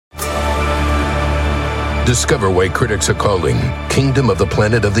Discover why critics are calling Kingdom of the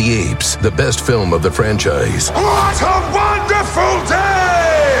Planet of the Apes the best film of the franchise. What a wonderful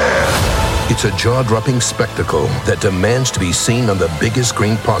day! It's a jaw-dropping spectacle that demands to be seen on the biggest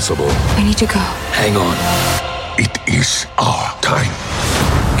screen possible. I need to go. Hang on. It is our time.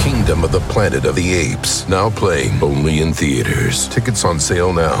 Kingdom of the Planet of the Apes, now playing only in theaters. Tickets on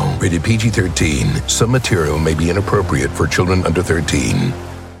sale now. Rated PG-13. Some material may be inappropriate for children under 13.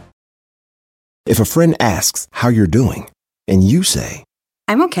 If a friend asks how you're doing, and you say,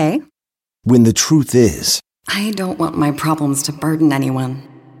 I'm okay. When the truth is, I don't want my problems to burden anyone.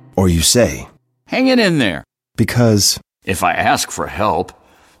 Or you say, hang it in there. Because if I ask for help,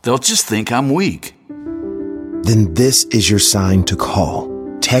 they'll just think I'm weak. Then this is your sign to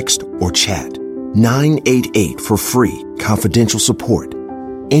call, text, or chat 988 for free, confidential support.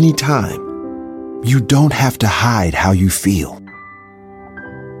 Anytime. You don't have to hide how you feel.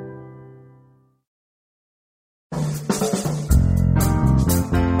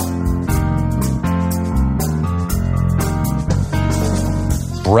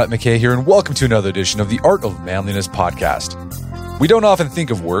 Brett McKay here, and welcome to another edition of the Art of Manliness podcast. We don't often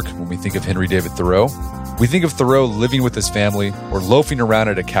think of work when we think of Henry David Thoreau. We think of Thoreau living with his family or loafing around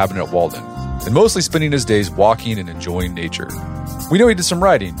at a cabin at Walden, and mostly spending his days walking and enjoying nature. We know he did some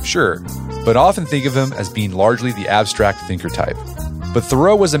writing, sure, but often think of him as being largely the abstract thinker type. But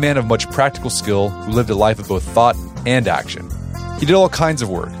Thoreau was a man of much practical skill who lived a life of both thought and action. He did all kinds of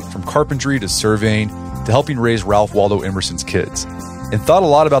work, from carpentry to surveying to helping raise Ralph Waldo Emerson's kids, and thought a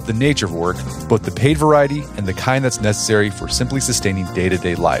lot about the nature of work, both the paid variety and the kind that's necessary for simply sustaining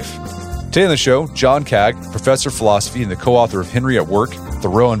day-to-day life. Today on the show, John Cagg, professor of philosophy and the co-author of Henry at Work,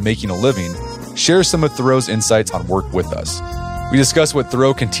 Thoreau and Making a Living, shares some of Thoreau's insights on work with us. We discuss what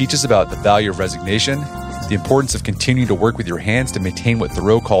Thoreau can teach us about the value of resignation, the importance of continuing to work with your hands to maintain what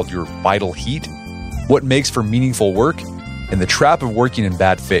Thoreau called your vital heat, what makes for meaningful work, and the trap of working in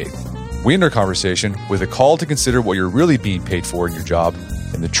bad faith. We end our conversation with a call to consider what you're really being paid for in your job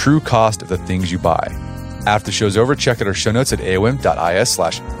and the true cost of the things you buy. After the show's over, check out our show notes at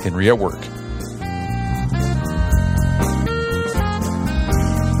aom.is/Henry at Work.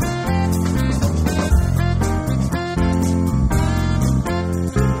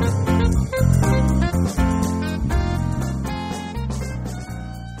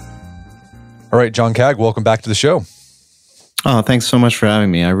 All right, John Cagg, welcome back to the show. Oh, thanks so much for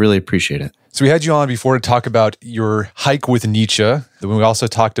having me. I really appreciate it. So we had you on before to talk about your hike with Nietzsche. Then we also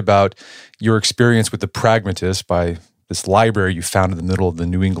talked about your experience with The Pragmatist by this library you found in the middle of the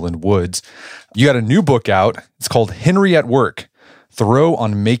New England woods. You got a new book out. It's called Henry at Work, Thoreau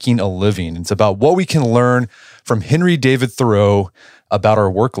on Making a Living. It's about what we can learn from Henry David Thoreau about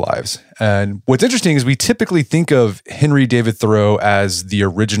our work lives. And what's interesting is we typically think of Henry David Thoreau as the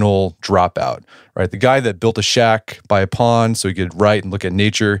original dropout, right? The guy that built a shack by a pond so he could write and look at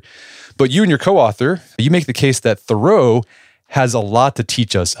nature. But you and your co-author, you make the case that Thoreau has a lot to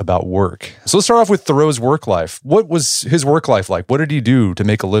teach us about work. So let's start off with Thoreau's work life. What was his work life like? What did he do to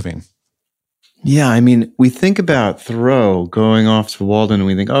make a living? Yeah, I mean, we think about Thoreau going off to Walden and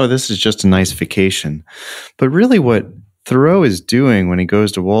we think, oh, this is just a nice vacation. But really what Thoreau is doing when he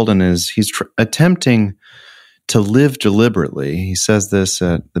goes to Walden is he's attempting to live deliberately. He says this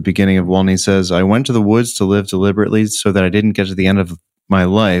at the beginning of Walden. He says, I went to the woods to live deliberately so that I didn't get to the end of my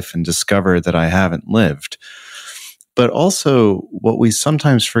life and discover that I haven't lived. But also what we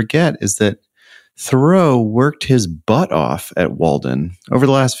sometimes forget is that Thoreau worked his butt off at Walden. Over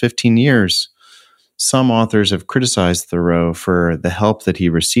the last 15 years, some authors have criticized Thoreau for the help that he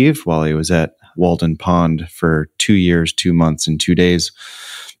received while he was at Walden Pond for 2 years, 2 months, and 2 days.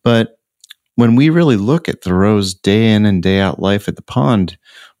 But when we really look at Thoreau's day in and day out life at the pond,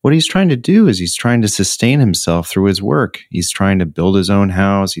 what he's trying to do is he's trying to sustain himself through his work. He's trying to build his own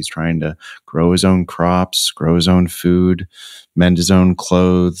house. He's trying to grow his own crops, grow his own food, mend his own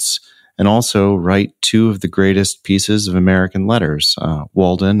clothes, and also write two of the greatest pieces of American letters,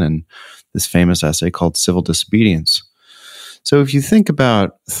 Walden and this famous essay called Civil Disobedience. So if you think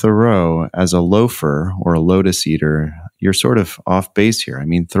about Thoreau as a loafer or a lotus eater, you're sort of off base here. I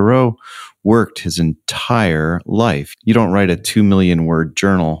mean, Thoreau worked his entire life. You don't write a 2 million word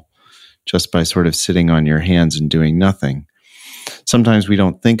journal just by sort of sitting on your hands and doing nothing. Sometimes we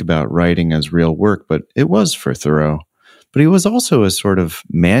don't think about writing as real work, but it was for Thoreau. But he was also a sort of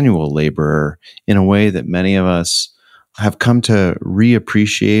manual laborer in a way that many of us have come to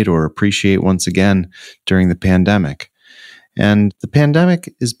reappreciate or appreciate once again during the pandemic. And the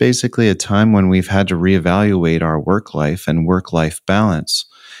pandemic is basically a time when we've had to reevaluate our work life and work-life balance.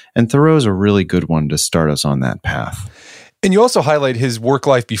 And Thoreau's a really good one to start us on that path. And you also highlight his work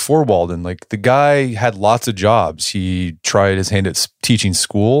life before Walden. Like, the guy had lots of jobs. He tried his hand at teaching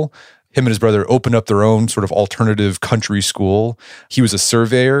school. Him and his brother opened up their own sort of alternative country school. He was a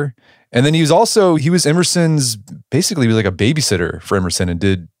surveyor. And then he was Emerson's, basically like a babysitter for Emerson, and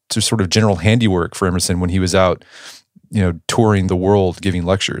did sort of general handiwork for Emerson when he was out, touring the world, giving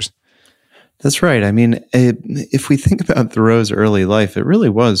lectures. That's right. I mean, if we think about Thoreau's early life, it really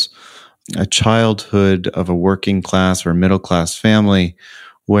was a childhood of a working class or middle class family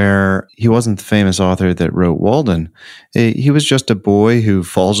where he wasn't the famous author that wrote Walden. He was just a boy who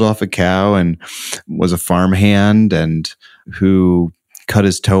falls off a cow and was a farmhand and who cut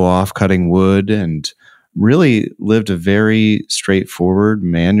his toe off cutting wood and really lived a very straightforward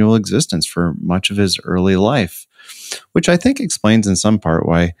manual existence for much of his early life, which I think explains in some part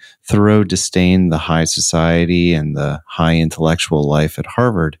why Thoreau disdained the high society and the high intellectual life at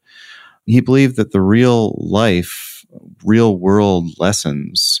Harvard. He believed that the real world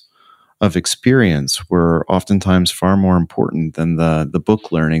lessons of experience were oftentimes far more important than the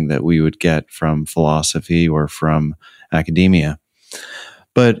book learning that we would get from philosophy or from academia.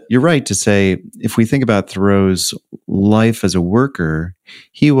 But you're right to say, if we think about Thoreau's life as a worker,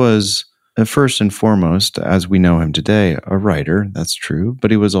 he was first and foremost, as we know him today, a writer. That's true.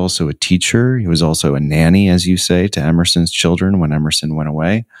 But he was also a teacher. He was also a nanny, as you say, to Emerson's children when Emerson went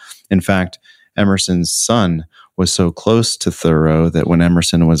away. In fact, Emerson's son was so close to Thoreau that when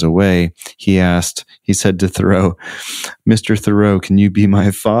Emerson was away, he said to Thoreau, "Mr. Thoreau, can you be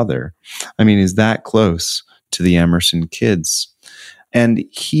my father?" I mean, he's that close to the Emerson kids. And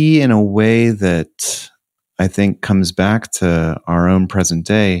he, in a way that I think comes back to our own present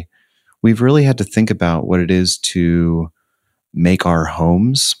day, we've really had to think about what it is to make our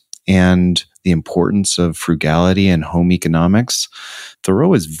homes and the importance of frugality and home economics.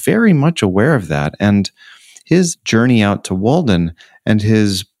 Thoreau is very much aware of that. And his journey out to Walden and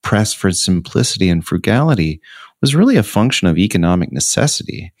his press for simplicity and frugality was really a function of economic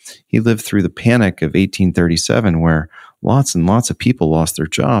necessity. He lived through the Panic of 1837, where lots and lots of people lost their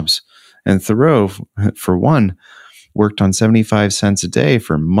jobs. And Thoreau, for one, worked on 75 cents a day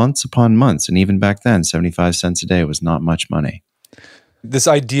for months upon months. And even back then, 75 cents a day was not much money. This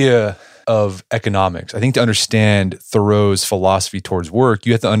idea of economics, I think to understand Thoreau's philosophy towards work,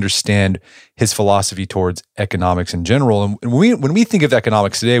 you have to understand his philosophy towards economics in general. And when we think of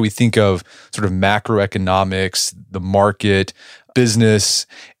economics today, we think of sort of macroeconomics, the market, business.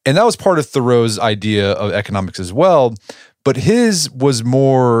 And that was part of Thoreau's idea of economics as well. But his was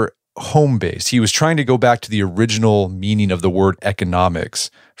more home-based. He was trying to go back to the original meaning of the word economics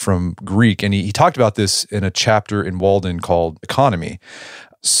from Greek. And he talked about this in a chapter in Walden called Economy.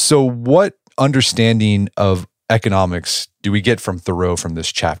 So what understanding of economics do we get from Thoreau from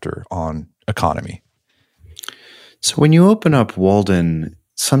this chapter on economy? So when you open up Walden,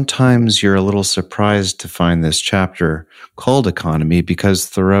 sometimes you're a little surprised to find this chapter called Economy because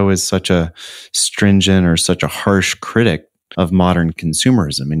Thoreau is such a stringent or such a harsh critic of modern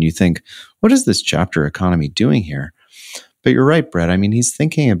consumerism. And you think, what is this chapter Economy doing here? But you're right, Brett. I mean, he's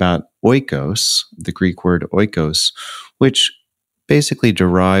thinking about oikos, the Greek word oikos, which basically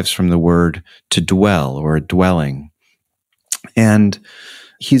derives from the word to dwell or a dwelling. And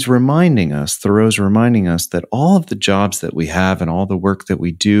Thoreau's reminding us that all of the jobs that we have and all the work that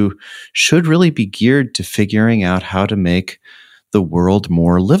we do should really be geared to figuring out how to make the world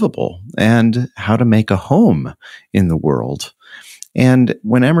more livable and how to make a home in the world. And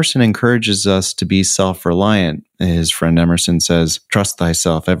when Emerson encourages us to be self-reliant, his friend Emerson says, "Trust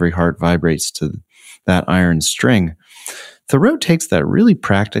thyself, every heart vibrates to that iron string." Thoreau takes that really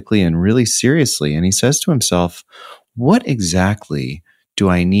practically and really seriously, and he says to himself, what exactly do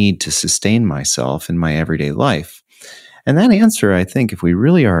I need to sustain myself in my everyday life? And that answer, I think, if we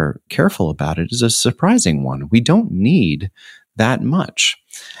really are careful about it, is a surprising one. We don't need that much.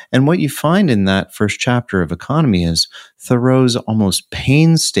 And what you find in that first chapter of Economy is Thoreau's almost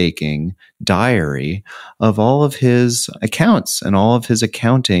painstaking diary of all of his accounts and all of his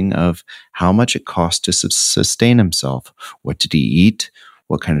accounting of how much it cost to sustain himself. What did he eat?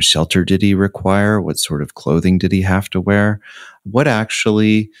 What kind of shelter did he require? What sort of clothing did he have to wear? What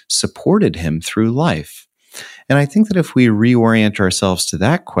actually supported him through life? And I think that if we reorient ourselves to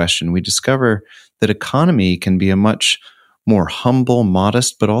that question, we discover that economy can be a much more humble,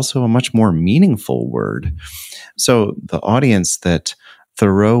 modest, but also a much more meaningful word. So the audience that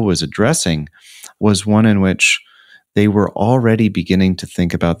Thoreau was addressing was one in which they were already beginning to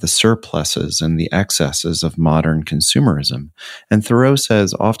think about the surpluses and the excesses of modern consumerism. And Thoreau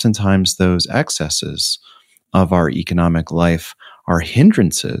says oftentimes those excesses of our economic life are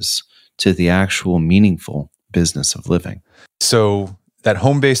hindrances to the actual meaningful business of living. So that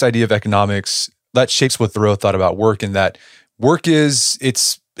home-based idea of economics, that shapes what Thoreau thought about work, and that work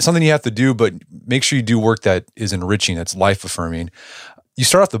it's something you have to do, but make sure you do work that is enriching, that's life-affirming. You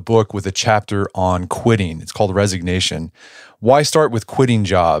start off the book with a chapter on quitting. It's called Resignation. Why start with quitting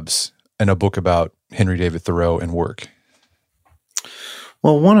jobs in a book about Henry David Thoreau and work?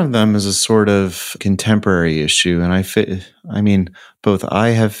 Well, one of them is a sort of contemporary issue, and both I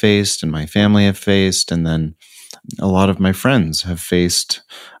have faced and my family have faced, and then a lot of my friends have faced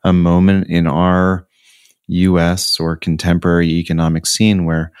a moment in our U.S. or contemporary economic scene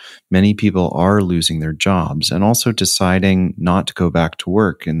where many people are losing their jobs and also deciding not to go back to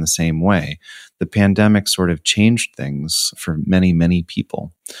work in the same way. The pandemic sort of changed things for many, many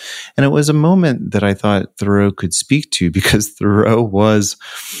people. And it was a moment that I thought Thoreau could speak to because Thoreau was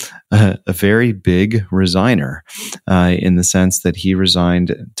a very big resigner in the sense that he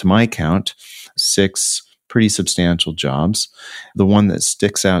resigned, to my count, 6 pretty substantial jobs. The one that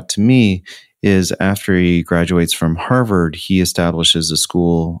sticks out to me is after he graduates from Harvard, he establishes a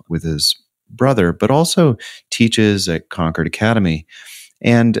school with his brother, but also teaches at Concord Academy.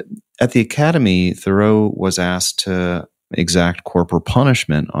 And at the academy, Thoreau was asked to exact corporal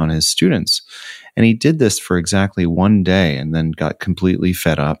punishment on his students. And he did this for exactly one day and then got completely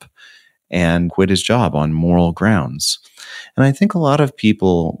fed up and quit his job on moral grounds. And I think a lot of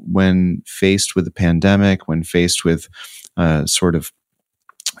people, when faced with the pandemic, when faced with sort of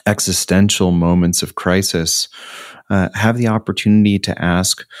existential moments of crisis, have the opportunity to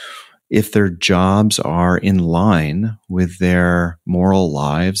ask if their jobs are in line with their moral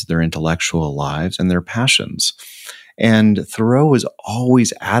lives, their intellectual lives, and their passions. And Thoreau was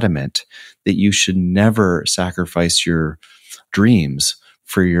always adamant that you should never sacrifice your dreams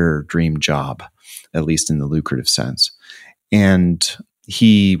for your dream job, at least in the lucrative sense. And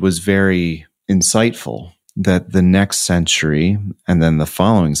he was very insightful that the next century and then the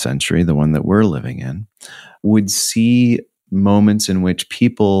following century, the one that we're living in, would see moments in which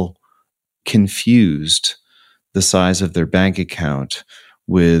people confused the size of their bank account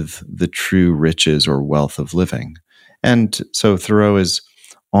with the true riches or wealth of living. And so Thoreau is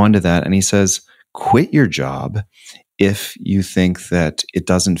onto that, and he says, quit your job if you think that it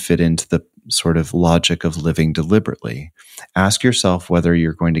doesn't fit into the sort of logic of living deliberately. Ask yourself whether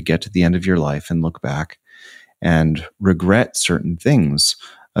you're going to get to the end of your life and look back and regret certain things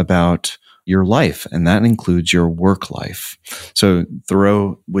about your life, and that includes your work life. So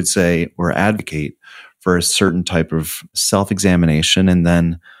Thoreau would say or advocate for a certain type of self-examination and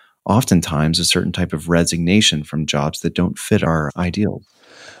then oftentimes a certain type of resignation from jobs that don't fit our ideals.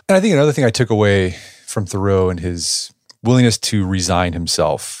 And I think another thing I took away from Thoreau and his willingness to resign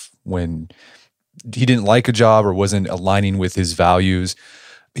himself when he didn't like a job or wasn't aligning with his values.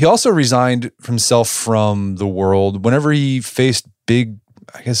 He also resigned himself from the world whenever he faced big,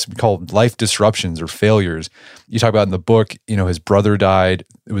 I guess we call life disruptions or failures. You talk about in the book, his brother died.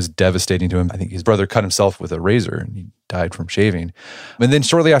 It was devastating to him. I think his brother cut himself with a razor and he died from shaving. And then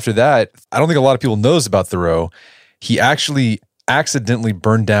shortly after that, I don't think a lot of people knows about Thoreau. He actually accidentally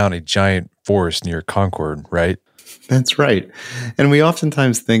burned down a giant forest near Concord, right? That's right. And we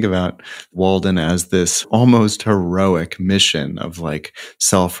oftentimes think about Walden as this almost heroic mission of like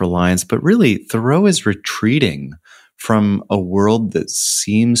self-reliance, but really Thoreau is retreating from a world that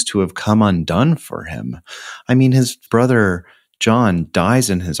seems to have come undone for him. I mean, his brother John dies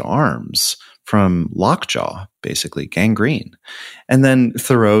in his arms from lockjaw, basically gangrene. And then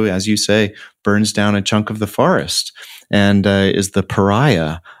Thoreau, as you say, burns down a chunk of the forest and is the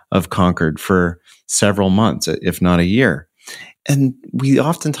pariah of Concord for several months, if not a year. And we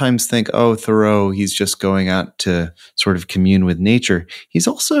oftentimes think, oh, Thoreau, he's just going out to sort of commune with nature. He's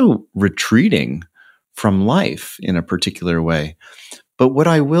also retreating from life in a particular way. But what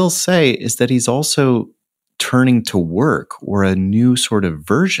I will say is that he's also turning to work, or a new sort of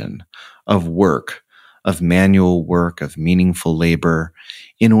version of work, of manual work, of meaningful labor,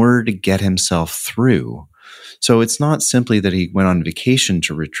 in order to get himself through. So it's not simply that he went on vacation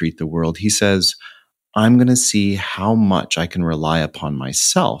to retreat the world. He says, I'm going to see how much I can rely upon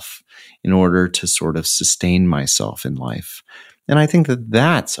myself in order to sort of sustain myself in life. And I think that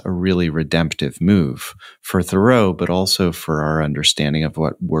that's a really redemptive move for Thoreau, but also for our understanding of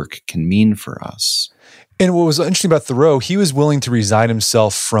what work can mean for us. And what was interesting about Thoreau, he was willing to resign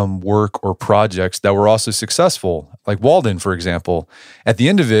himself from work or projects that were also successful. Like Walden, for example. At the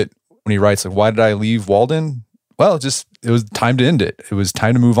end of it, when he writes, like, why did I leave Walden? Well, it was time to end it. It was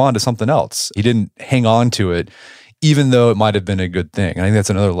time to move on to something else. He didn't hang on to it, even though it might have been a good thing. And I think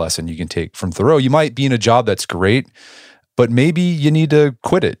that's another lesson you can take from Thoreau. You might be in a job that's great, but maybe you need to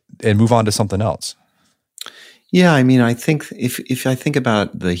quit it and move on to something else. Yeah, I mean, I think if I think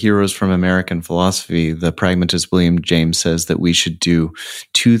about the heroes from American philosophy, the pragmatist William James says that we should do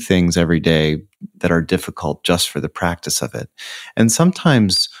two things every day that are difficult just for the practice of it. And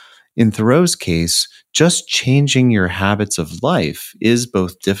sometimes, in Thoreau's case, just changing your habits of life is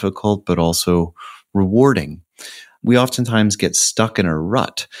both difficult but also rewarding. We oftentimes get stuck in a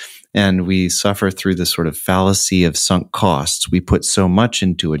rut and we suffer through this sort of fallacy of sunk costs. We put so much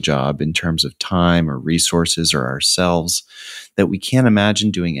into a job in terms of time or resources or ourselves that we can't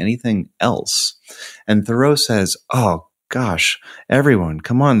imagine doing anything else. And Thoreau says, oh gosh, everyone,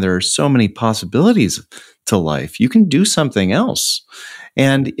 come on, there are so many possibilities to life. You can do something else.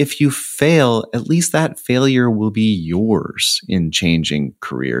 And if you fail, at least that failure will be yours in changing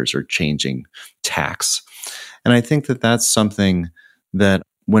careers or changing tacks. And I think that that's something that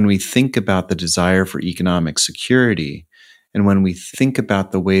when we think about the desire for economic security, and when we think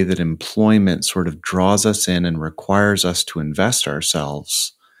about the way that employment sort of draws us in and requires us to invest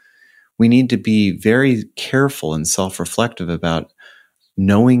ourselves, we need to be very careful and self-reflective about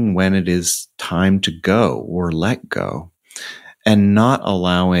knowing when it is time to go or let go, and not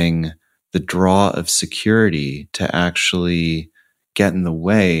allowing the draw of security to actually get in the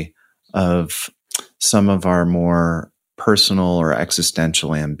way of some of our more personal or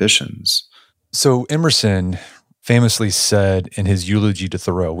existential ambitions. So Emerson famously said in his eulogy to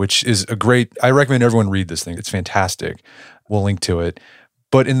Thoreau, which is I recommend everyone read this thing. It's fantastic. We'll link to it.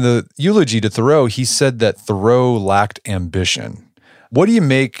 But in the eulogy to Thoreau, he said that Thoreau lacked ambition. What do you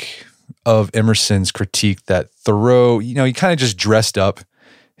make of Emerson's critique that Thoreau, he kind of just dressed up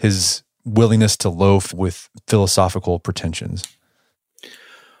his willingness to loaf with philosophical pretensions?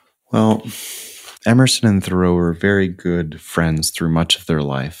 Well, Emerson and Thoreau were very good friends through much of their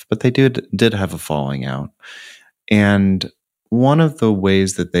life, but they did have a falling out. And one of the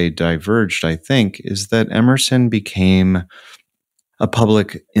ways that they diverged, I think, is that Emerson became a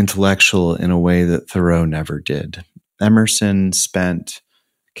public intellectual in a way that Thoreau never did. Emerson spent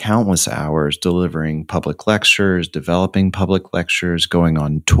countless hours delivering public lectures, developing public lectures, going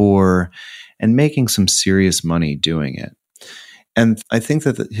on tour, and making some serious money doing it. And I think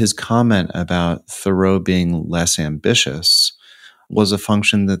that his comment about Thoreau being less ambitious was a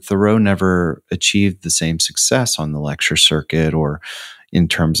function that Thoreau never achieved the same success on the lecture circuit or in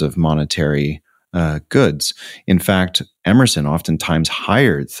terms of monetary goods. In fact, Emerson oftentimes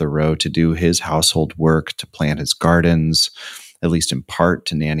hired Thoreau to do his household work, to plant his gardens, at least in part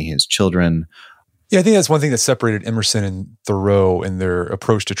to nanny his children. Yeah, I think that's one thing that separated Emerson and Thoreau in their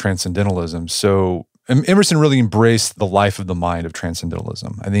approach to transcendentalism. So Emerson really embraced the life of the mind of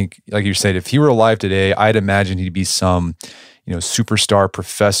transcendentalism. I think, like you said, if he were alive today, I'd imagine he'd be some, superstar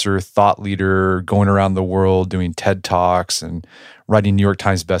professor, thought leader, going around the world doing TED Talks and writing New York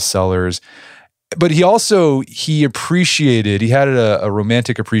Times bestsellers. But he had a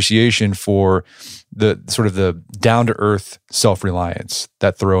romantic appreciation for the sort of the down-to-earth self-reliance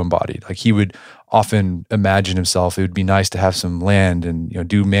that Thoreau embodied. Like he would often imagine himself, it would be nice to have some land and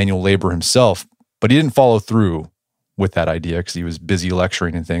do manual labor himself. But he didn't follow through with that idea because he was busy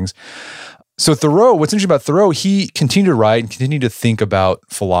lecturing and things. So Thoreau, what's interesting about Thoreau, he continued to write and continued to think about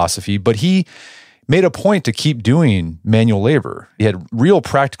philosophy, but he made a point to keep doing manual labor. He had real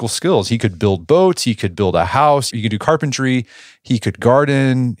practical skills. He could build boats, he could build a house, he could do carpentry, he could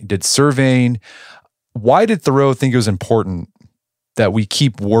garden, he did surveying. Why did Thoreau think it was important that we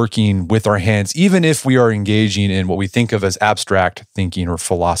keep working with our hands, even if we are engaging in what we think of as abstract thinking or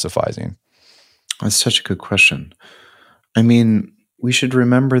philosophizing? That's such a good question. I mean, we should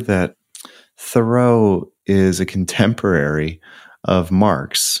remember that Thoreau is a contemporary of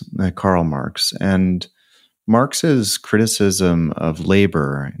Marx, Karl Marx, and Marx's criticism of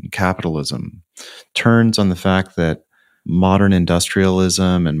labor and capitalism turns on the fact that modern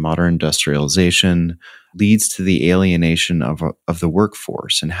industrialism and modern industrialization leads to the alienation of the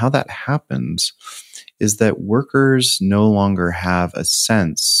workforce. And how that happens is that workers no longer have a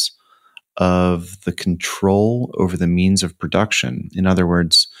sense of the control over the means of production. In other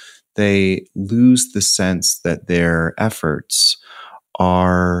words, they lose the sense that their efforts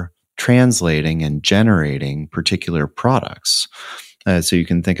are translating and generating particular products. So you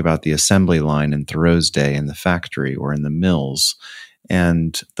can think about the assembly line in Thoreau's day in the factory or in the mills.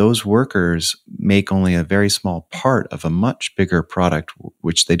 And those workers make only a very small part of a much bigger product,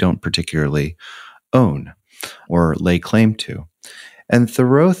 which they don't particularly own or lay claim to. And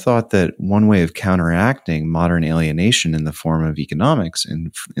Thoreau thought that one way of counteracting modern alienation in the form of economics,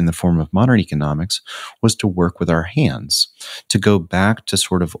 in the form of modern economics, was to work with our hands, to go back to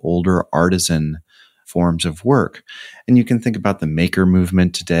sort of older artisan forms of work. And you can think about the maker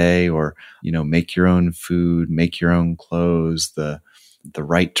movement today, or, make your own food, make your own clothes, the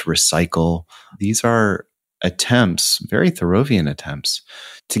right to recycle. These are attempts, very Thoreauvian attempts,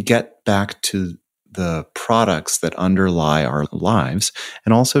 to get back to the products that underlie our lives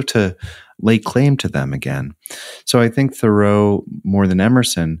and also to lay claim to them again. So I think Thoreau, more than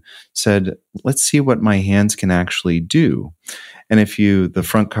Emerson, said, let's see what my hands can actually do. And the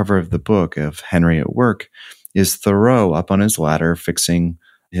front cover of the book of Henry at Work is Thoreau up on his ladder fixing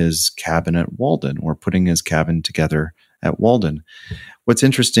his cabin at Walden, or putting his cabin together at Walden. What's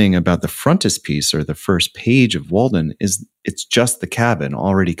interesting about the frontispiece, or the first page of Walden, is it's just the cabin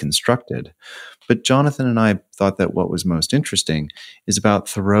already constructed. But Jonathan and I thought that what was most interesting is about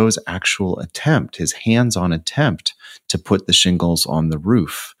Thoreau's actual attempt, his hands-on attempt to put the shingles on the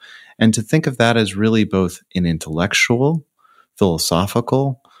roof, and to think of that as really both an intellectual,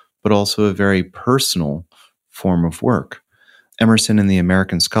 philosophical, but also a very personal form of work. Emerson in The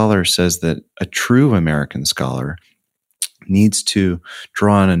American Scholar says that a true American scholar needs to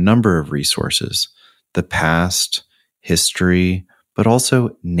draw on a number of resources: the past, history, but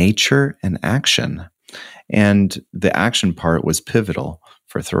also nature and action. And the action part was pivotal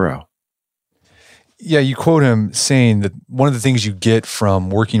for Thoreau. Yeah, you quote him saying that one of the things you get from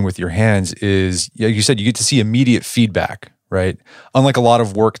working with your hands is, like you said, you get to see immediate feedback, right? Unlike a lot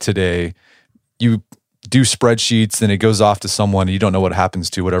of work today, you do spreadsheets, then it goes off to someone, and you don't know what happens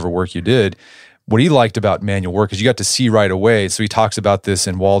to whatever work you did. What he liked about manual work is you got to see right away. So he talks about this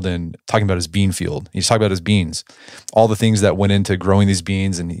in Walden, talking about his bean field. He's talking about his beans, all the things that went into growing these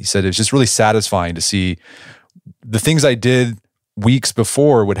beans. And he said it's just really satisfying to see the things I did weeks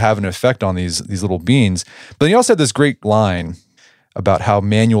before would have an effect on these little beans. But he also had this great line about how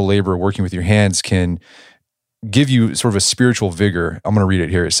manual labor, working with your hands, can give you sort of a spiritual vigor. I'm going to read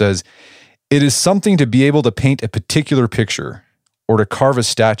it here. It says, "It is something to be able to paint a particular picture or to carve a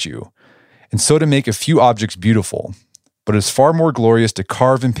statue, and so to make a few objects beautiful, but it's far more glorious to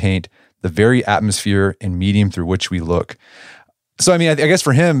carve and paint the very atmosphere and medium through which we look." So, I mean, I guess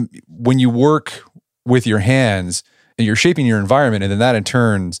for him, when you work with your hands, and you're shaping your environment, and then that in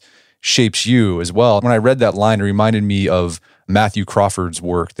turn shapes you as well. When I read that line, it reminded me of Matthew Crawford's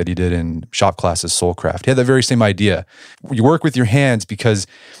work that he did in Shop Class's Soulcraft. He had that very same idea. You work with your hands because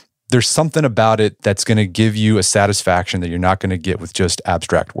there's something about it that's going to give you a satisfaction that you're not going to get with just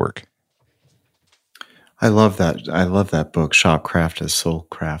abstract work. I love that. I love that book, Shopcraft as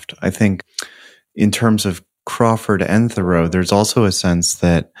Soulcraft. I think in terms of Crawford and Thoreau, there's also a sense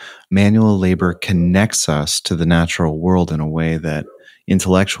that manual labor connects us to the natural world in a way that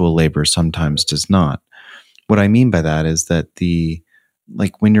intellectual labor sometimes does not. What I mean by that is that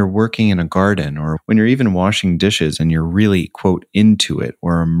like when you're working in a garden, or when you're even washing dishes and you're really, quote, into it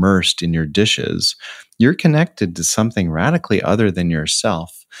or immersed in your dishes, you're connected to something radically other than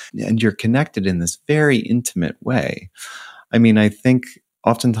yourself. And you're connected in this very intimate way. I mean, I think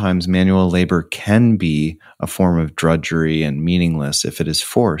oftentimes manual labor can be a form of drudgery and meaningless if it is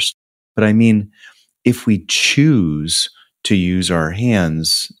forced. But I mean, if we choose to use our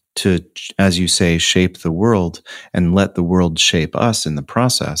hands to, as you say, shape the world and let the world shape us in the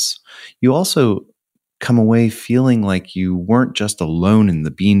process, you also come away feeling like you weren't just alone in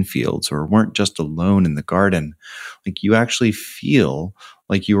the bean fields or weren't just alone in the garden. Like you actually feel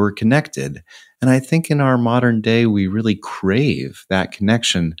like you were connected. And I think in our modern day, we really crave that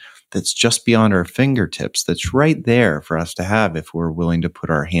connection that's just beyond our fingertips, that's right there for us to have if we're willing to put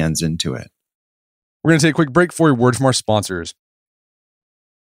our hands into it. We're going to take a quick break for a word from our sponsors.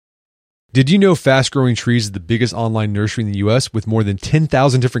 Did you know Fast Growing Trees is the biggest online nursery in the U.S. with more than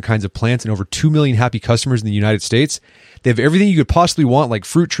 10,000 different kinds of plants and over 2 million happy customers in the United States? They have everything you could possibly want, like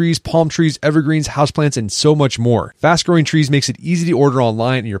fruit trees, palm trees, evergreens, houseplants, and so much more. Fast Growing Trees makes it easy to order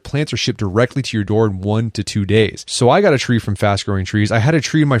online, and your plants are shipped directly to your door in 1 to 2 days. So I got a tree from Fast Growing Trees. I had a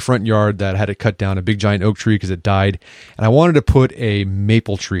tree in my front yard that had to cut down, a big giant oak tree because it died, and I wanted to put a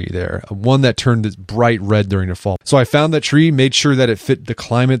maple tree there, one that turned this bright red during the fall. So I found that tree, made sure that it fit the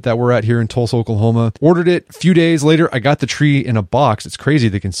climate that we're at here in Tulsa, Oklahoma, ordered it. A few days later, I got the tree in a box. It's crazy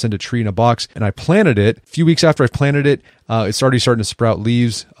they can send a tree in a box, and I planted it. A few weeks after I planted it, it's already starting to sprout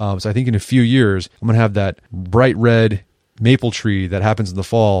leaves. So I think in a few years, I'm going to have that bright red maple tree that happens in the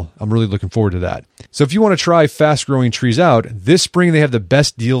fall. I'm really looking forward to that. So if you want to try Fast Growing Trees out, this spring they have the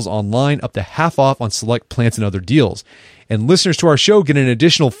best deals online, up to half off on select plants and other deals. And listeners to our show get an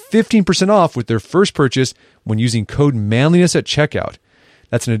additional 15% off with their first purchase when using code manliness at checkout.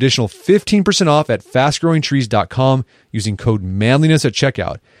 That's an additional 15% off at fastgrowingtrees.com using code manliness at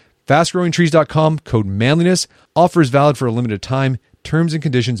checkout. Fastgrowingtrees.com, code manliness. Offer is valid for a limited time. Terms and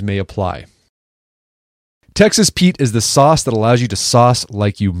conditions may apply. Texas Pete is the sauce that allows you to sauce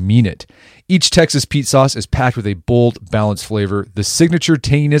like you mean it. Each Texas Pete sauce is packed with a bold, balanced flavor. The signature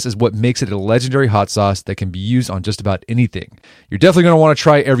tanginess is what makes it a legendary hot sauce that can be used on just about anything. You're definitely going to want to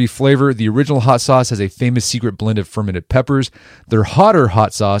try every flavor. The original hot sauce has a famous secret blend of fermented peppers. Their hotter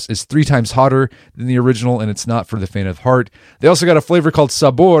hot sauce is 3 times hotter than the original, and it's not for the faint of heart. They also got a flavor called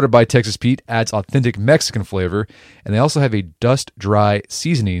Sabor by Texas Pete, adds authentic Mexican flavor, and they also have a dust-dry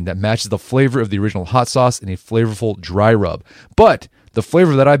seasoning that matches the flavor of the original hot sauce in a flavorful dry rub. But the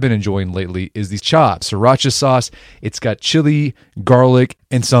flavor that I've been enjoying lately is the chopped sriracha sauce. It's got chili, garlic,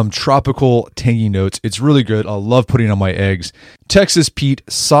 and some tropical tangy notes. It's really good. I love putting it on my eggs. Texas Pete,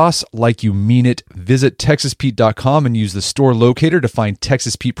 sauce like you mean it. Visit TexasPete.com and use the store locator to find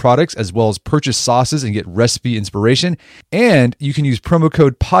Texas Pete products, as well as purchase sauces and get recipe inspiration. And you can use promo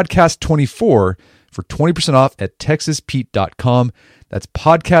code podcast24 for 20% off at TexasPete.com. That's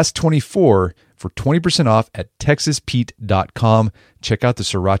podcast24 for 20% off at TexasPete.com. Check out the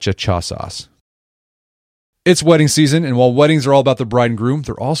Sriracha Cha Sauce. It's wedding season, and while weddings are all about the bride and groom,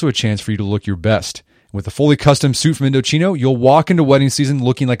 they're also a chance for you to look your best. With a fully custom suit from Indochino, you'll walk into wedding season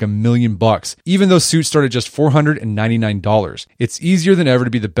looking like $1,000,000, even though suits start at just $499. It's easier than ever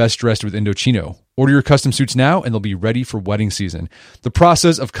to be the best dressed with Indochino. Order your custom suits now, and they'll be ready for wedding season. The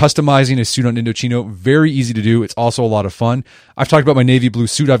process of customizing a suit on Indochino, very easy to do. It's also a lot of fun. I've talked about my navy blue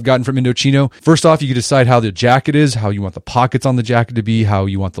suit I've gotten from Indochino. First off, you can decide how the jacket is, how you want the pockets on the jacket to be, how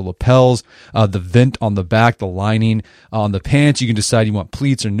you want the lapels, the vent on the back, the lining. On the pants, you can decide you want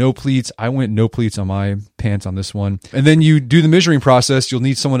pleats or no pleats. I went no pleats on my pants on this one. And then you do the measuring process. You'll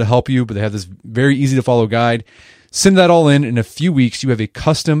need someone to help you, but they have this very easy to follow guide. Send that all in a few weeks, you have a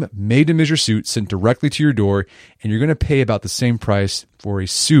custom made-to-measure suit sent directly to your door, and you're going to pay about the same price for a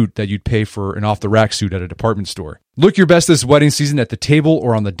suit that you'd pay for an off-the-rack suit at a department store. Look your best this wedding season at the table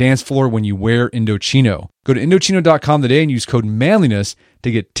or on the dance floor when you wear Indochino. Go to Indochino.com today and use code manliness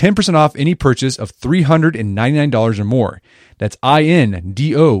to get 10% off any purchase of $399 or more. That's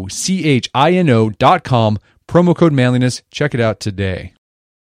INDOCHINO.com, promo code manliness. Check it out today.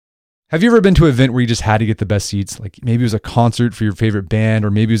 Have you ever been to an event where you just had to get the best seats? Like maybe it was a concert for your favorite band, or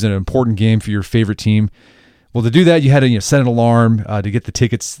maybe it was an important game for your favorite team. Well, to do that, you had to set an alarm to get the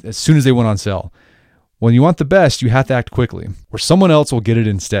tickets as soon as they went on sale. When you want the best, you have to act quickly, or someone else will get it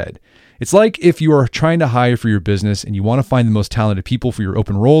instead. It's like if you are trying to hire for your business and you want to find the most talented people for your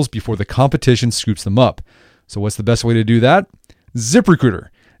open roles before the competition scoops them up. So what's the best way to do that? ZipRecruiter.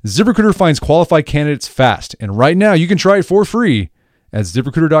 ZipRecruiter finds qualified candidates fast, and right now you can try it for free at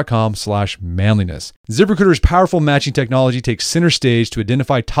ZipRecruiter.com/manliness. ZipRecruiter's powerful matching technology takes center stage to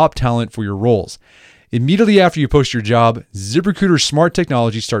identify top talent for your roles. Immediately after you post your job, ZipRecruiter's smart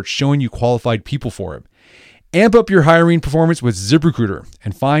technology starts showing you qualified people for it. Amp up your hiring performance with ZipRecruiter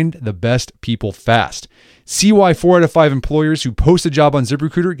and find the best people fast. See why 4 out of 5 employers who post a job on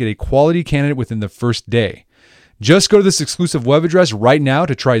ZipRecruiter get a quality candidate within the first day. Just go to this exclusive web address right now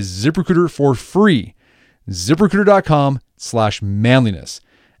to try ZipRecruiter for free. ZipRecruiter.com/manliness.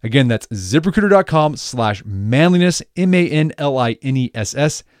 Again, that's ZipRecruiter.com/manliness,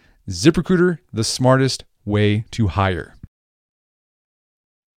 MANLINESS. ZipRecruiter, the smartest way to hire.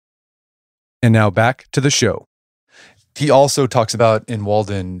 And now back to the show. He also talks about in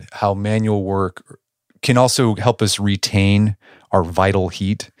Walden how manual work can also help us retain our vital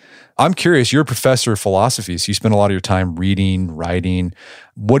heat. I'm curious, you're a professor of philosophy, so you spend a lot of your time reading, writing.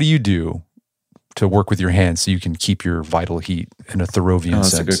 What do you do to work with your hands so you can keep your vital heat in a Thoreauvian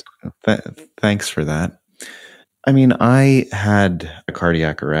sense? Thanks for that. I mean, I had a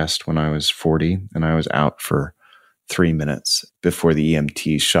cardiac arrest when I was 40, and I was out for 3 minutes before the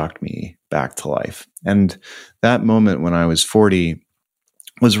EMT shocked me back to life. And that moment when I was 40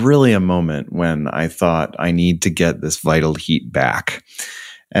 was really a moment when I thought I need to get this vital heat back.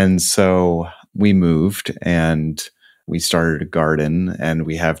 And so we moved and we started a garden, and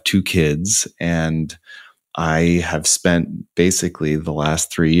we have 2 kids, and I have spent basically the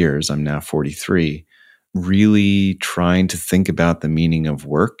last 3 years, I'm now 43, really trying to think about the meaning of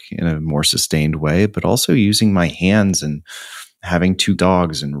work in a more sustained way, but also using my hands and having 2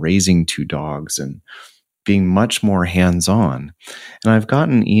 dogs and raising 2 dogs and being much more hands-on. And I've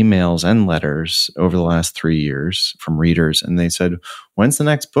gotten emails and letters over the last 3 years from readers, and they said, when's the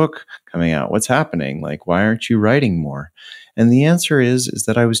next book coming out? What's happening? Like, why aren't you writing more? And the answer is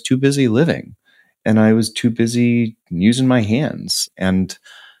that I was too busy living, and I was too busy using my hands. And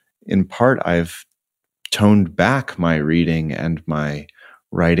in part, I've toned back my reading and my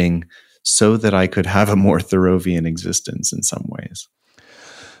writing so that I could have a more Thoreauvian existence in some ways.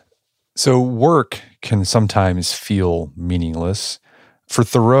 So work can sometimes feel meaningless. For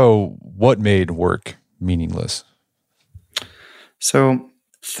Thoreau, what made work meaningless? So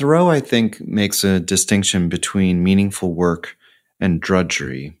Thoreau, I think, makes a distinction between meaningful work and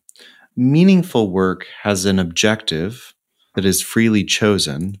drudgery. Meaningful work has an objective that is freely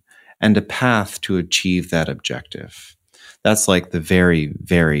chosen and a path to achieve that objective. That's like the very,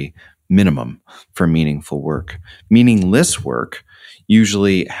 very minimum for meaningful work. Meaningless work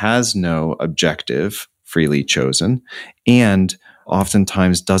usually has no objective freely chosen and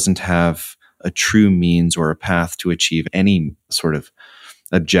oftentimes doesn't have a true means or a path to achieve any sort of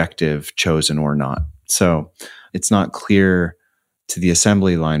objective chosen or not. So it's not clear to the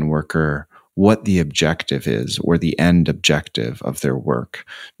assembly line worker what the objective is or the end objective of their work.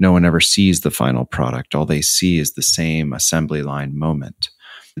 No one ever sees the final product. All they see is the same assembly line moment.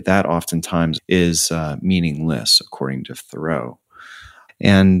 That oftentimes is meaningless, according to Thoreau.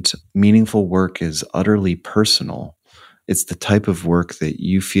 And meaningful work is utterly personal. It's the type of work that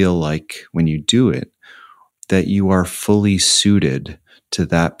you feel like when you do it, that you are fully suited to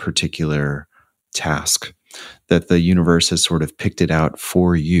that particular task, that the universe has sort of picked it out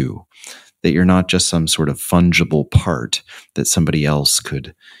for you, that you're not just some sort of fungible part that somebody else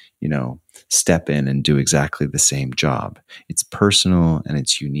could, step in and do exactly the same job. It's personal and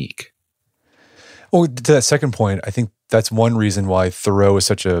it's unique. Well, to that second point, I think that's one reason why Thoreau is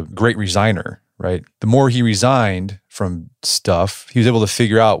such a great resigner, right? The more he resigned from stuff, he was able to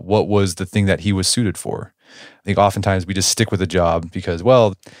figure out what was the thing that he was suited for. I think oftentimes we just stick with a job because,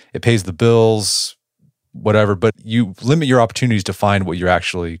 well, it pays the bills, whatever, but you limit your opportunities to find what you're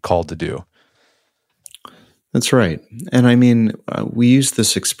actually called to do. That's right. And I mean, we use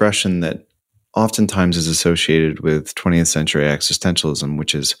this expression that oftentimes is associated with 20th century existentialism,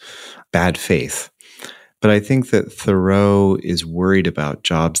 which is bad faith. But I think that Thoreau is worried about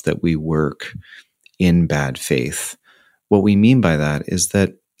jobs that we work in bad faith. What we mean by that is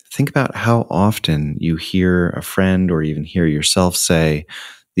that think about how often you hear a friend or even hear yourself say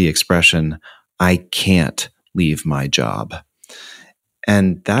the expression, I can't leave my job.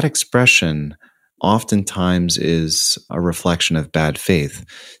 And that expression oftentimes is a reflection of bad faith,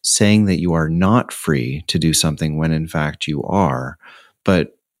 saying that you are not free to do something when in fact you are,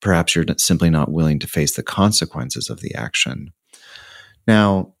 but perhaps you're simply not willing to face the consequences of the action.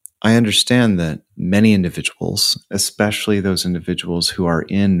 Now, I understand that many individuals, especially those individuals who are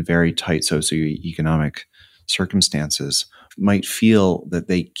in very tight socioeconomic circumstances, might feel that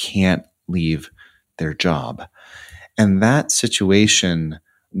they can't leave their job. And that situation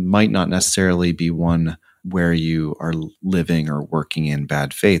might not necessarily be one where you are living or working in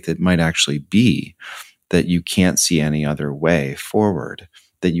bad faith. It might actually be that you can't see any other way forward,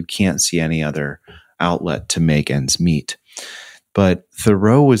 that you can't see any other outlet to make ends meet. But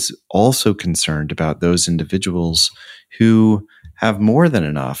Thoreau was also concerned about those individuals who have more than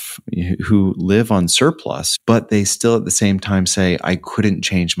enough, who live on surplus, but they still at the same time say, I couldn't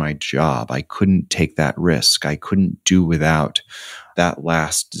change my job. I couldn't take that risk. I couldn't do without that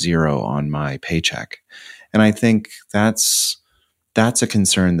last zero on my paycheck. And I think that's a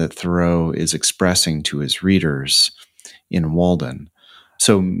concern that Thoreau is expressing to his readers in Walden.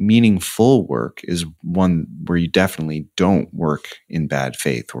 So meaningful work is one where you definitely don't work in bad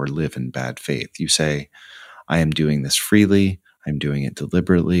faith or live in bad faith. You say, I am doing this freely, I'm doing it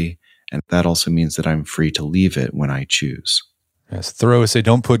deliberately, and that also means that I'm free to leave it when I choose. Yes, Thoreau would say,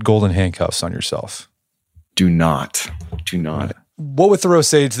 don't put golden handcuffs on yourself. Do not. What would Thoreau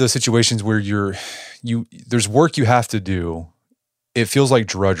say to those situations where there's work you have to do? It feels like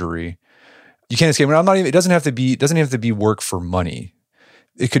drudgery. You can't escape. It doesn't have to be work for money.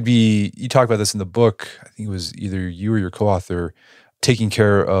 It could be, you talk about this in the book, I think it was either you or your co-author, taking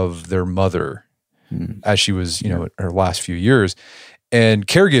care of their mother as she was, in her last few years. And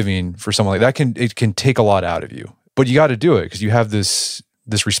caregiving for someone like that it can take a lot out of you. But you got to do it because you have this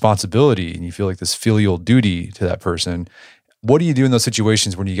responsibility and you feel like this filial duty to that person. What do you do in those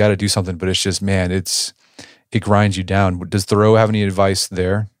situations when you got to do something, but it's just, man, it grinds you down? Does Thoreau have any advice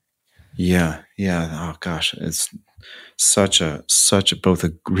there? Yeah. Oh gosh, it's such a both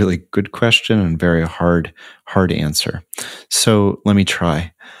a really good question and very hard answer. So let me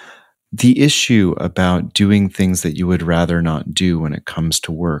try. The issue about doing things that you would rather not do when it comes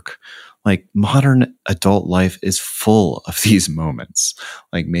to work, like modern adult life is full of these moments.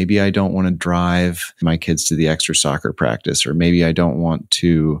 Like maybe I don't want to drive my kids to the extra soccer practice, or maybe I don't want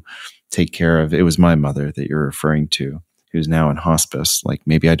to take care of, it was my mother that you're referring to, who's now in hospice. Like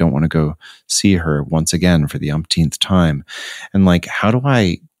maybe I don't want to go see her once again for the umpteenth time. And like, how do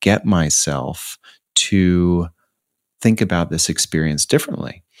I get myself to think about this experience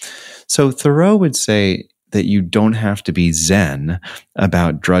differently? So Thoreau would say that you don't have to be zen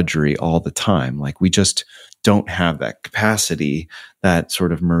about drudgery all the time. Like we just don't have that capacity, that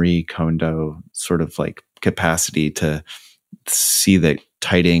sort of Marie Kondo sort of like capacity to see that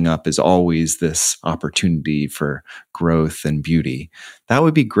tidying up is always this opportunity for growth and beauty. That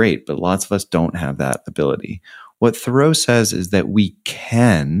would be great, but lots of us don't have that ability. What Thoreau says is that we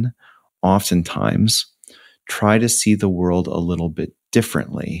can oftentimes try to see the world a little bit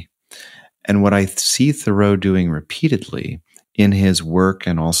differently. And what I see Thoreau doing repeatedly in his work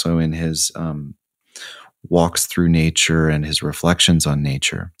and also in his walks through nature and his reflections on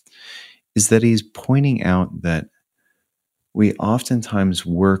nature is that he's pointing out that we oftentimes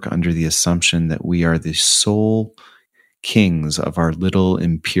work under the assumption that we are the sole kings of our little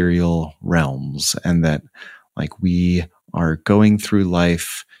imperial realms, and that like we are going through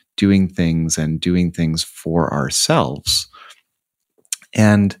life doing things for ourselves.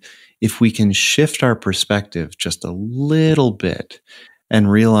 And if we can shift our perspective just a little bit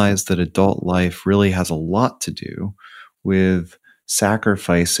and realize that adult life really has a lot to do with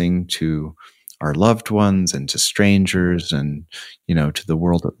sacrificing to our loved ones and to strangers and, to the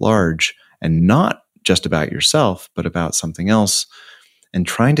world at large, and not just about yourself, but about something else, and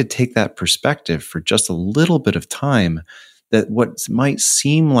trying to take that perspective for just a little bit of time, that what might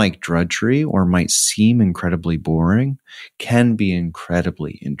seem like drudgery or might seem incredibly boring can be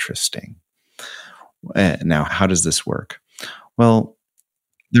incredibly interesting. Now, how does this work? Well,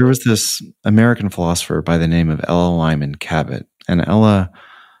 there was this American philosopher by the name of Ella Lyman Cabot, and Ella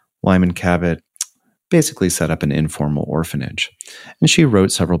Lyman Cabot basically set up an informal orphanage. And she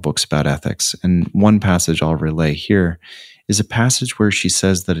wrote several books about ethics. And one passage I'll relay here is a passage where she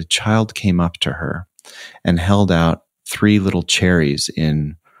says that a child came up to her and held out 3 little cherries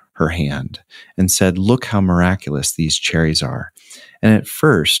in her hand and said, "Look how miraculous these cherries are." And at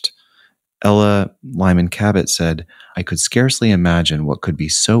first, Ella Lyman Cabot said, "I could scarcely imagine what could be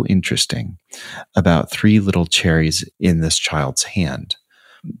so interesting about 3 little cherries in this child's hand."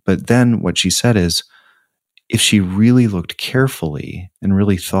 But then what she said is, if she really looked carefully and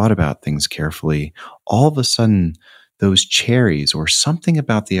really thought about things carefully, all of a sudden those cherries or something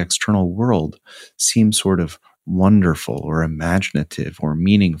about the external world seemed sort of wonderful or imaginative or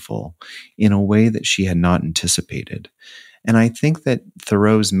meaningful in a way that she had not anticipated. And I think that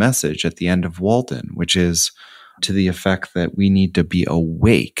Thoreau's message at the end of Walden, which is to the effect that we need to be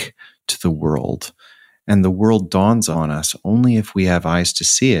awake to the world, and the world dawns on us only if we have eyes to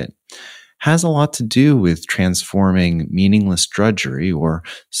see it, has a lot to do with transforming meaningless drudgery or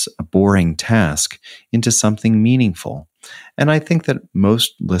a boring task into something meaningful. And I think that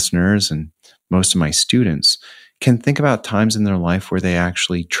most listeners and most of my students can think about times in their life where they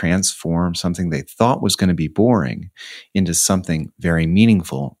actually transform something they thought was going to be boring into something very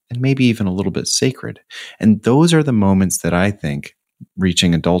meaningful and maybe even a little bit sacred. And those are the moments that I think,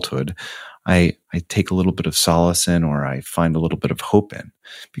 reaching adulthood, I take a little bit of solace in, or I find a little bit of hope in.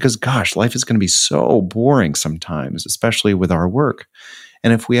 Because gosh, life is going to be so boring sometimes, especially with our work.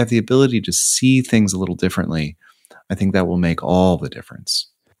 And if we have the ability to see things a little differently, I think that will make all the difference.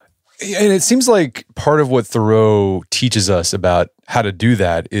 And it seems like part of what Thoreau teaches us about how to do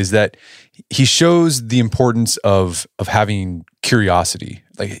that is that he shows the importance of having curiosity.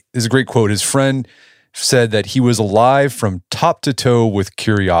 Like, there's a great quote. His friend said that he was alive from top to toe with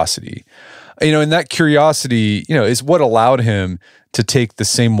curiosity. And that curiosity, is what allowed him to take the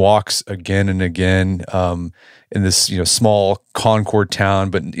same walks again and again in this, small Concord town.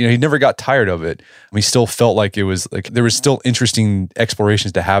 But, he never got tired of it. He still felt like it was like there was still interesting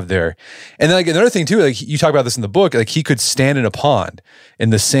explorations to have there. And then, like, another thing too, like you talk about this in the book, like he could stand in a pond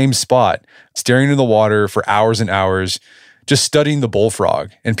in the same spot, staring into the water for hours and hours, just studying the bullfrog.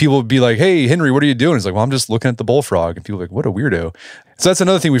 And people would be like, "Hey, Henry, what are you doing?" It's like, "Well, I'm just looking at the bullfrog." And people are like, "What a weirdo." So that's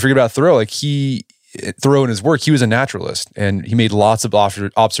another thing we forget about Thoreau. Like Thoreau in his work, he was a naturalist and he made lots of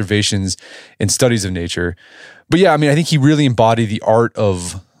observations and studies of nature. But yeah, I think he really embodied the art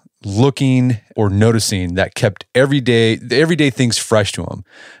of looking or noticing that kept the everyday things fresh to him.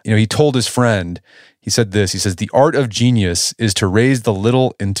 He told his friend, he said this, he says, "The art of genius is to raise the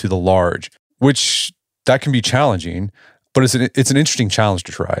little into the large," which that can be challenging, but it's an interesting challenge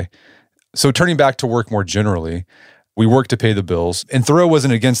to try. So turning back to work more generally, we work to pay the bills. And Thoreau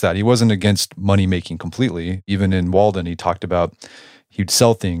wasn't against that. He wasn't against money making completely. Even in Walden, he talked about he'd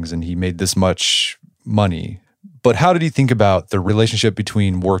sell things and he made this much money. But how did he think about the relationship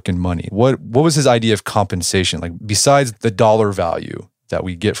between work and money? What was his idea of compensation? Like, besides the dollar value that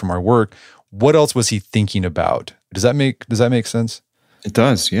we get from our work, what else was he thinking about? Does that make sense? It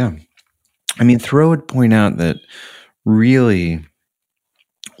does, yeah. Thoreau would point out that really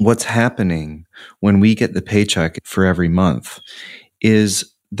what's happening when we get the paycheck for every month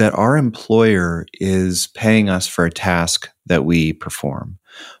is that our employer is paying us for a task that we perform.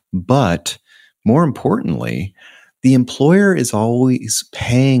 But more importantly, the employer is always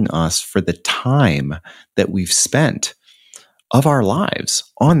paying us for the time that we've spent of our lives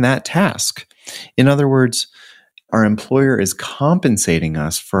on that task. In other words, our employer is compensating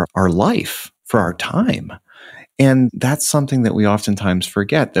us for our life, for our time. And that's something that we oftentimes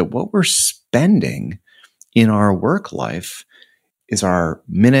forget, that what we're spending in our work life is our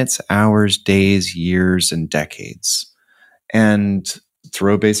minutes, hours, days, years, and decades. And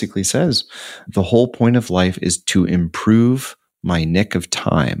Thoreau basically says the whole point of life is to improve my nick of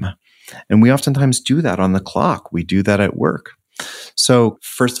time. And we oftentimes do that on the clock. We do that at work. So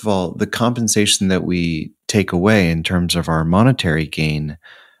first of all, the compensation that we take away in terms of our monetary gain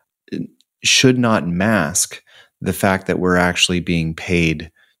should not mask the fact that we're actually being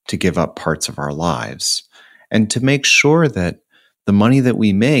paid to give up parts of our lives, and to make sure that the money that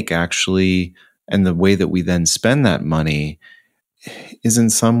we make actually, and the way that we then spend that money, is in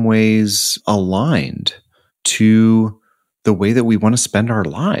some ways aligned to the way that we want to spend our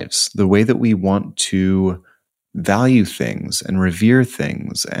lives, the way that we want to value things and revere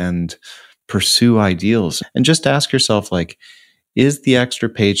things and pursue ideals. And just ask yourself, like, is the extra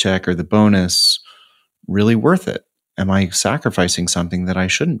paycheck or the bonus really worth it? Am I sacrificing something that I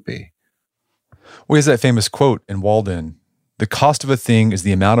shouldn't be? Well, here's that famous quote in Walden: "The cost of a thing is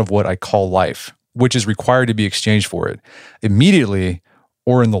the amount of what I call life, which is required to be exchanged for it, immediately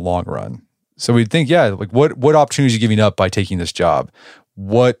or in the long run." So we'd think, yeah, like what opportunities are you giving up by taking this job?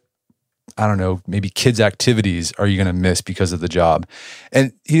 What, I don't know, maybe kids' activities are you going to miss because of the job?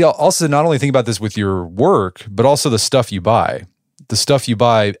 And he also not only think about this with your work, but also the stuff you buy. The stuff you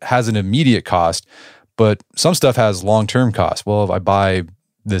buy has an immediate cost, but some stuff has long-term costs. Well, if I buy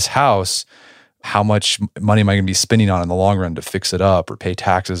this house, how much money am I going to be spending on in the long run to fix it up or pay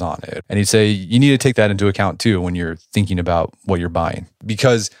taxes on it? And he'd say you need to take that into account too when you're thinking about what you're buying.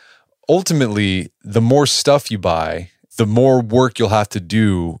 Because ultimately, the more stuff you buy, the more work you'll have to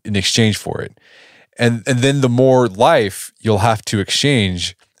do in exchange for it. And then the more life you'll have to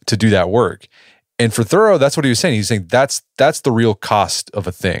exchange to do that work. And for Thoreau, that's what he was saying. He's saying that's the real cost of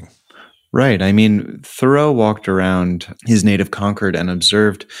a thing. Right. I mean, Thoreau walked around his native Concord and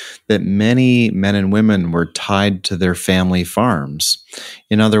observed that many men and women were tied to their family farms.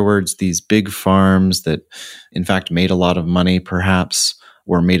 In other words, these big farms that, in fact, made a lot of money, perhaps,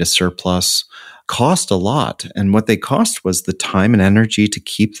 or made a surplus, cost a lot. And what they cost was the time and energy to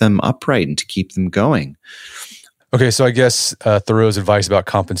keep them upright and to keep them going. Okay, so I guess Thoreau's advice about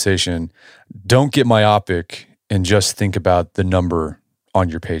compensation: don't get myopic and just think about the number on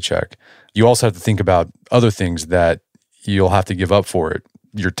your paycheck. You also have to think about other things that you'll have to give up for it,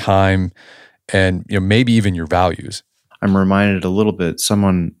 your time, and maybe even your values. I'm reminded a little bit,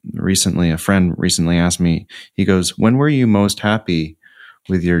 a friend recently asked me, he goes, "When were you most happy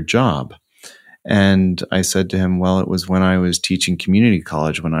with your job?" And I said to him, well, it was when I was teaching community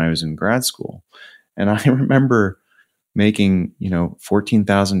college, when I was in grad school. And I remember making,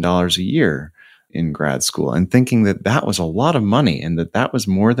 $14,000 a year in grad school and thinking that that was a lot of money and that was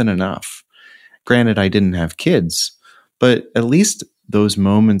more than enough. Granted, I didn't have kids, but at least those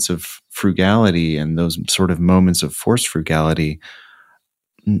moments of frugality and those sort of moments of forced frugality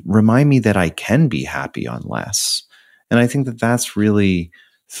remind me that I can be happy on less. And I think that that's really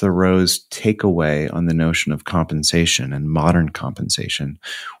Thoreau's takeaway on the notion of compensation and modern compensation.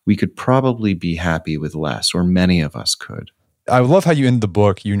 We could probably be happy with less, or many of us could. I love how you end the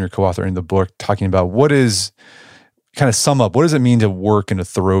book, you and your co-author in the book, talking about kind of sum up, what does it mean to work in a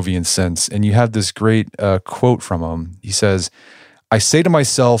Thoreauvian sense? And you have this great quote from him. He says, "I say to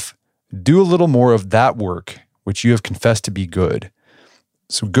myself, do a little more of that work which you have confessed to be good."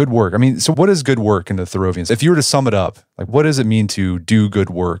 So good work. I mean, so what is good work in the Thoreauvian sense? If you were to sum it up, like what does it mean to do good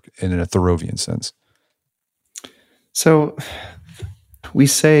work in a Thoreauvian sense? So we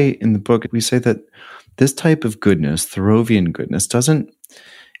say in the book, that this type of goodness, Thoreauvian goodness, doesn't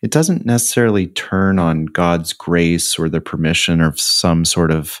necessarily turn on God's grace or the permission of some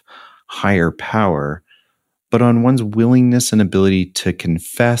sort of higher power, but on one's willingness and ability to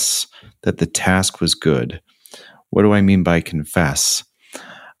confess that the task was good. What do I mean by confess?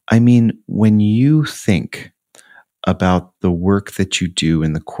 I mean, when you think about the work that you do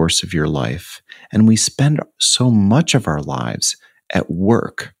in the course of your life, and we spend so much of our lives at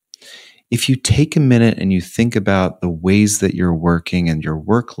work, if you take a minute and you think about the ways that you're working and your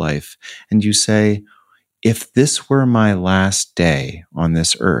work life, and you say, if this were my last day on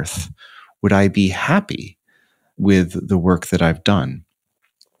this earth, would I be happy with the work that I've done?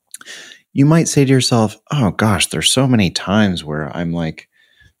 you might say to yourself, oh gosh, there's so many times where I'm like,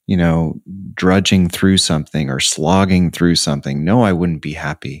 drudging through something or slogging through something. No, I wouldn't be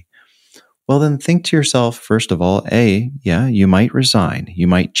happy. Well, then think to yourself, first of all, you might resign. You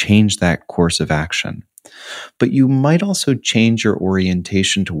might change that course of action. But you might also change your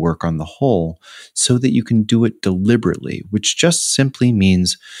orientation to work on the whole so that you can do it deliberately, which just simply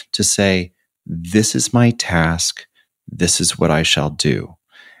means to say, this is my task, this is what I shall do,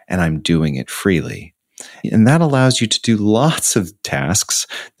 and I'm doing it freely. And that allows you to do lots of tasks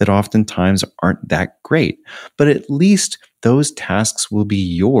that oftentimes aren't that great, but at least those tasks will be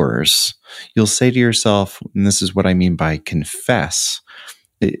yours. You'll say to yourself, and this is what I mean by confess,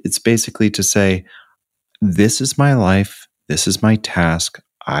 it's basically to say, this is my life, this is my task,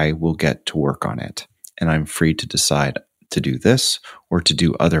 I will get to work on it, and I'm free to decide to do this or to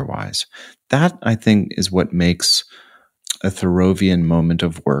do otherwise. That, I think, is what makes a Thoreauvian moment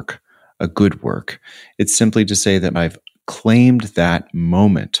of work a good work. It's simply to say that I've claimed that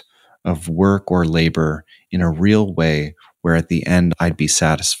moment of work or labor in a real way where at the end I'd be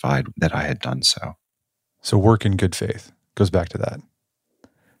satisfied that I had done so. So work in good faith goes back to that.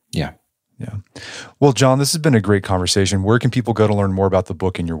 Yeah. Yeah. Well, John, this has been a great conversation. Where can people go to learn more about the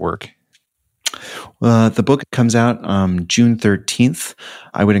book and your work? The book comes out June 13th.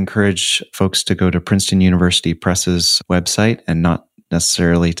 I would encourage folks to go to Princeton University Press's website and not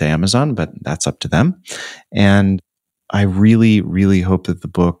necessarily to Amazon, but that's up to them. And I really, really hope that the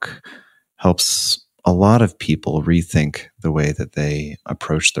book helps a lot of people rethink the way that they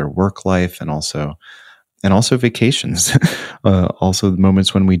approach their work life and also vacations, also the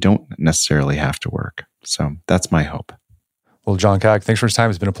moments when we don't necessarily have to work. So that's my hope. Well, John Cag, thanks for your time.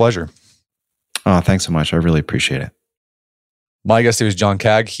 It's been a pleasure. Thanks so much. I really appreciate it. My guest today was John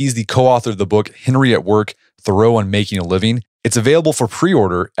Cag. He's the co-author of the book, Henry at Work, Thoreau on Making a Living. It's available for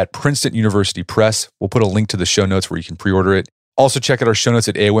pre-order at Princeton University Press. We'll put a link to the show notes where you can pre-order it. Also, check out our show notes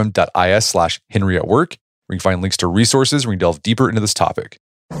at aom.is/Henry at Work, where you can find links to resources where we delve deeper into this topic.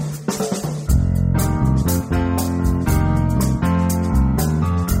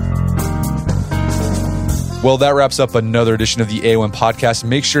 Well, that wraps up another edition of the AOM podcast.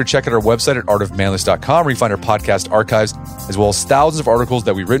 Make sure to check out our website at artofmanliness.com, where you find our podcast archives, as well as thousands of articles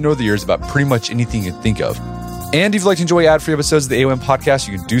that we've written over the years about pretty much anything you can think of. And if you'd like to enjoy ad-free episodes of the AOM podcast,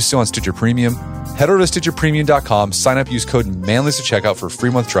 you can do so on Stitcher Premium. Head over to StitcherPremium.com, sign up, use code manliness to check out for a free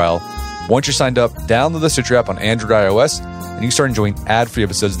month trial. Once you're signed up, download the Stitcher app on Android or iOS, and you can start enjoying ad-free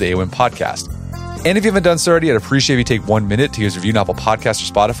episodes of the AOM podcast. And if you haven't done so already, I'd appreciate if you take 1 minute to give us a review on Apple Podcasts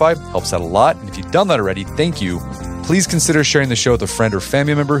or Spotify. It helps out a lot. And if you've done that already, thank you. Please consider sharing the show with a friend or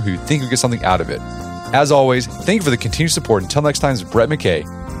family member who you think would get something out of it. As always, thank you for the continued support. Until next time, it's Brett McKay.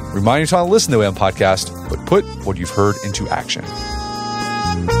 Remind you to listen to the AOM podcast, but put what you've heard into action.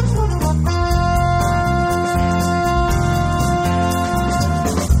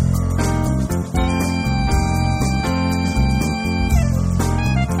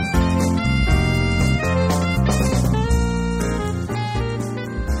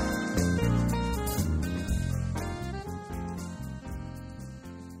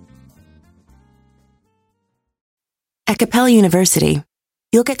 At Capella University,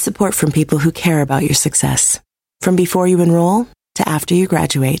 you'll get support from people who care about your success. From before you enroll to after you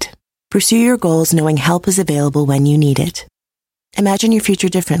graduate, pursue your goals knowing help is available when you need it. Imagine your future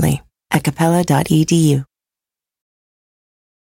differently at capella.edu.